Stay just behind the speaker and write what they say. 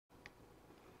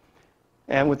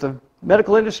And with the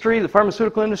medical industry, the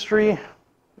pharmaceutical industry,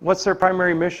 what's their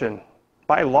primary mission?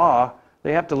 By law,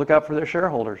 they have to look out for their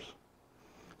shareholders.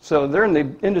 So they're in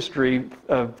the industry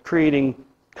of creating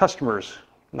customers,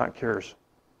 not cures.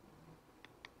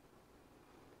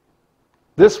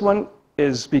 This one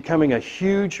is becoming a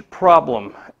huge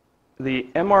problem. The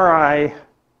MRI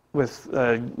with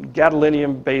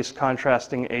gadolinium-based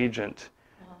contrasting agent.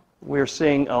 We're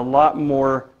seeing a lot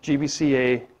more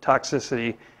GBCA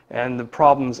toxicity, and the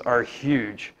problems are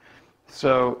huge.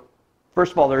 So,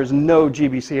 first of all, there is no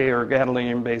GBCA or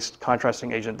gadolinium-based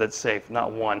contrasting agent that's safe,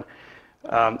 not one.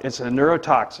 It's a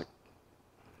neurotoxic.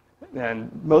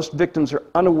 And most victims are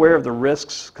unaware of the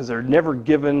risks because they're never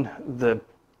given the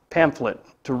pamphlet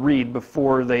to read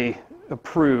before they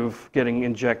approve getting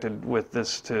injected with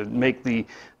this to make the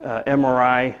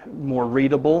MRI more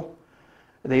readable.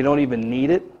 They don't even need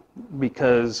it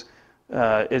because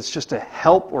it's just to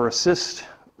help or assist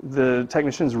the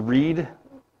technicians read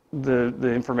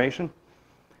the information.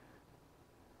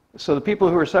 So the people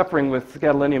who are suffering with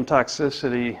gadolinium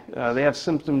toxicity, they have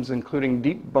symptoms including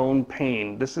deep bone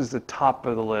pain. This is the top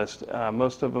of the list.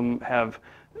 Most of them have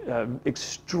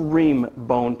extreme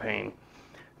bone pain.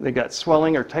 They got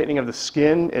swelling or tightening of the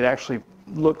skin. It actually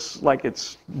looks like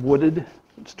it's wooded.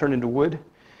 It's turned into wood.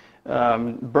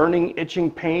 Burning,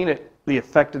 itching pain at the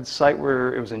affected site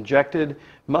where it was injected.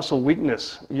 Muscle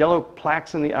weakness, yellow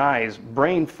plaques in the eyes,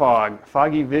 brain fog,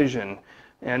 foggy vision,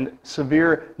 and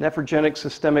severe nephrogenic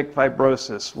systemic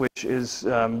fibrosis, which is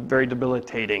very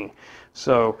debilitating.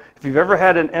 So if you've ever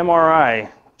had an MRI,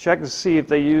 check to see if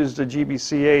they used a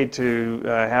GBCA to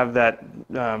have that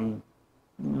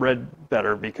read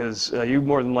better, because you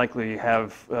more than likely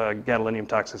have gadolinium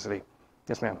toxicity.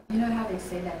 Yes, ma'am. You know how they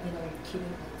say that, your kidney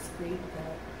excrete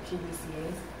the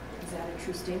GBCAs? Is that a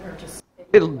true statement or just?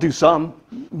 It'll do some,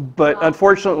 but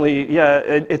unfortunately, yeah,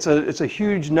 it's a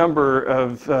huge number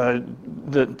of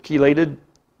the chelated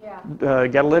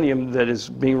gadolinium that is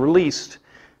being released,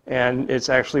 and it's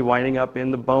actually winding up in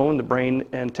the bone, the brain,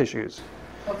 and tissues.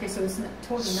 Okay, so it's not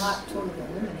totally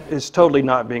eliminated. It's totally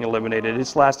not being eliminated.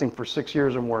 It's lasting for 6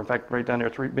 years or more. In fact, right down there,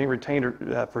 it's being retained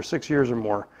for 6 years or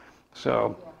more.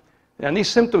 So, and these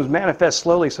symptoms manifest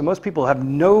slowly, so most people have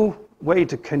no way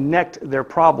to connect their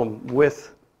problem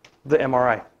with the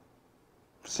MRI.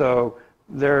 So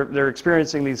they're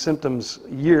experiencing these symptoms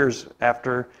years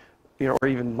after, or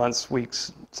even months,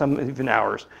 weeks, some even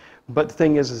hours. But the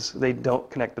thing is they don't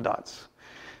connect the dots.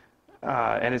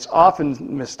 And it's often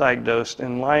misdiagnosed,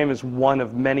 and Lyme is one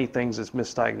of many things it's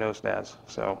misdiagnosed as.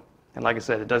 So, and like I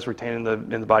said, it does retain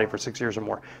in the body for 6 years or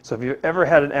more. So if you've ever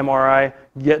had an MRI,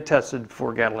 get tested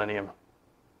for gadolinium.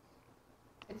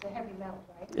 It's a heavy metal,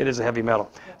 right? It is a heavy metal.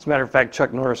 As a matter of fact,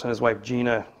 Chuck Norris and his wife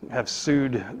Gina have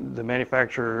sued the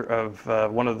manufacturer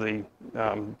of one of the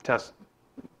test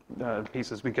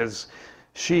pieces because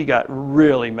she got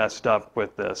really messed up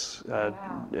with this.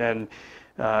 Wow. And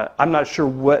I'm not sure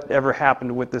what ever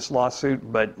happened with this lawsuit,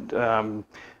 but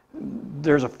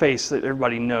there's a face that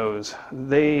everybody knows.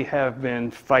 They have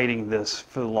been fighting this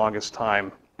for the longest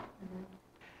time.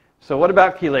 So what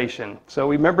about chelation? So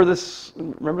we remember this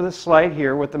slide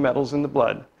here with the metals in the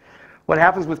blood. What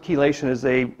happens with chelation is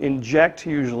they inject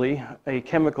usually a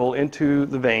chemical into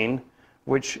the vein,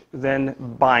 which then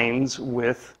binds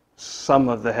with some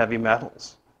of the heavy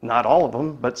metals. Not all of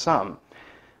them, but some.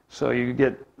 So you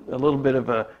get a little bit of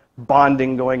a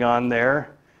bonding going on there,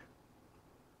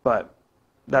 but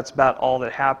that's about all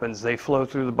that happens. They flow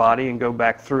through the body and go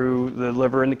back through the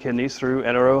liver and the kidneys through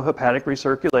enterohepatic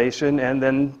recirculation, and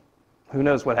then who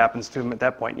knows what happens to them at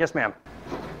that point. Yes, ma'am?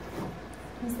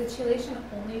 Is the chelation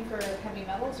only for heavy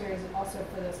metals, or is it also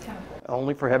for those chemicals?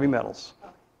 Only for heavy metals.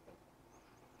 Okay.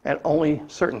 And only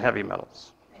certain heavy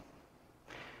metals.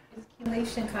 Is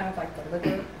chelation kind of like the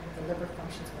liver? The liver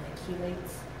functions when it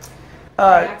chelates?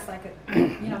 It acts like a,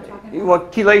 you know what I'm talking about?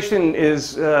 Well, chelation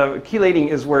is, chelating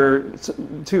is where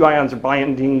two ions are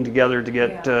binding together to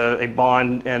get a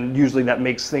bond, and usually that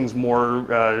makes things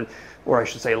more, or I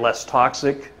should say less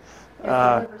toxic. If the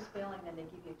liver's failing, then they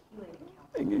give you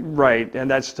a chelating. Right, and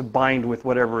that's to bind with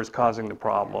whatever is causing the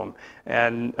problem.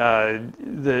 And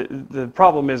the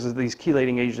problem is that these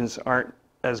chelating agents aren't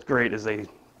as great as they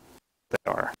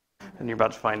are. And you're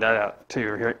about to find that out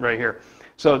too, right here.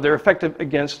 So they're effective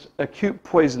against acute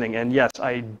poisoning. And yes,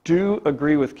 I do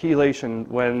agree with chelation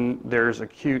when there's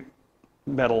acute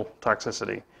metal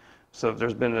toxicity. So if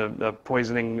there's been a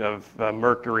poisoning of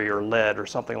mercury or lead or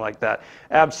something like that,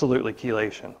 absolutely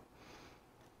chelation.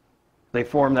 They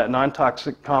form that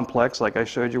non-toxic complex, like I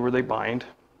showed you, where they bind.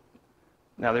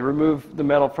 Now, they remove the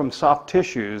metal from soft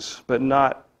tissues, but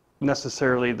not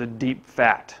necessarily the deep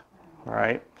fat, all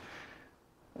right?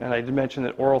 And I did mention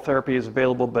that oral therapy is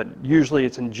available, but usually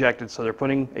it's injected, so they're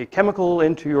putting a chemical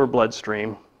into your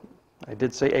bloodstream. I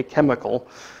did say a chemical,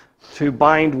 to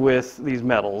bind with these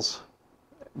metals,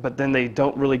 but then they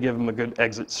don't really give them a good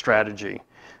exit strategy.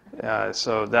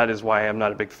 So that is why I'm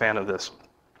not a big fan of this.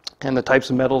 And the types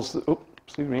of metals,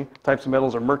 types of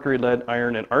metals are mercury, lead,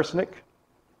 iron, and arsenic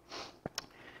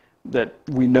that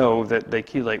we know that they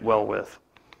chelate well with.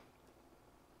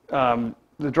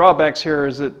 The drawbacks here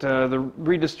is that the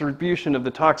redistribution of the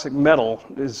toxic metal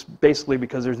is basically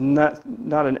because there's not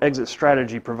an exit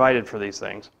strategy provided for these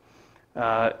things.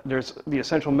 There's the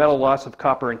essential metal loss of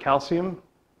copper and calcium,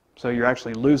 so you're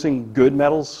actually losing good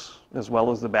metals as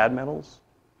well as the bad metals.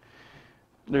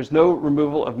 There's no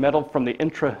removal of metal from the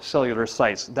intracellular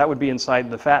sites. That would be inside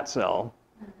the fat cell.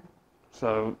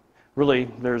 So really,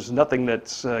 there's nothing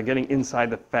that's getting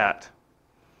inside the fat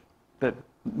that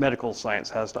medical science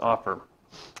has to offer.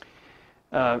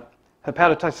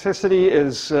 Hepatotoxicity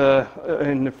is,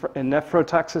 and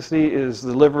nephrotoxicity is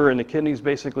the liver and the kidneys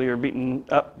basically are beaten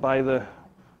up by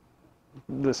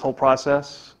this whole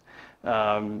process.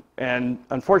 And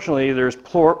unfortunately, there's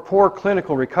poor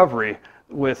clinical recovery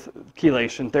with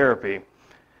chelation therapy.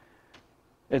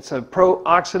 It's a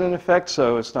pro-oxidant effect,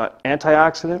 so it's not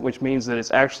antioxidant, which means that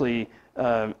it's actually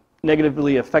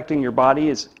negatively affecting your body.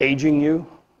 It's aging you.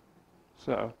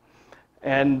 So,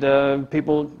 and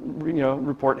people,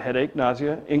 report headache,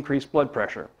 nausea, increased blood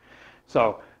pressure.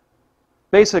 So,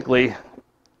 basically,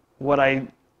 what I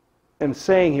am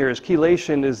saying here is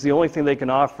chelation is the only thing they can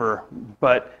offer.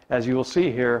 But as you will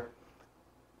see here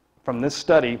from this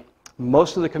study,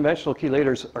 most of the conventional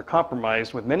chelators are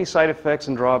compromised with many side effects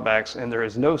and drawbacks, and there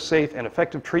is no safe and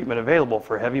effective treatment available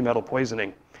for heavy metal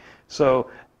poisoning. So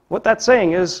what that's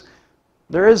saying is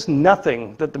there is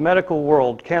nothing that the medical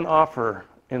world can offer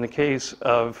in the case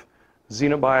of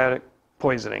xenobiotic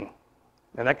poisoning,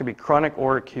 and that could be chronic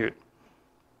or acute.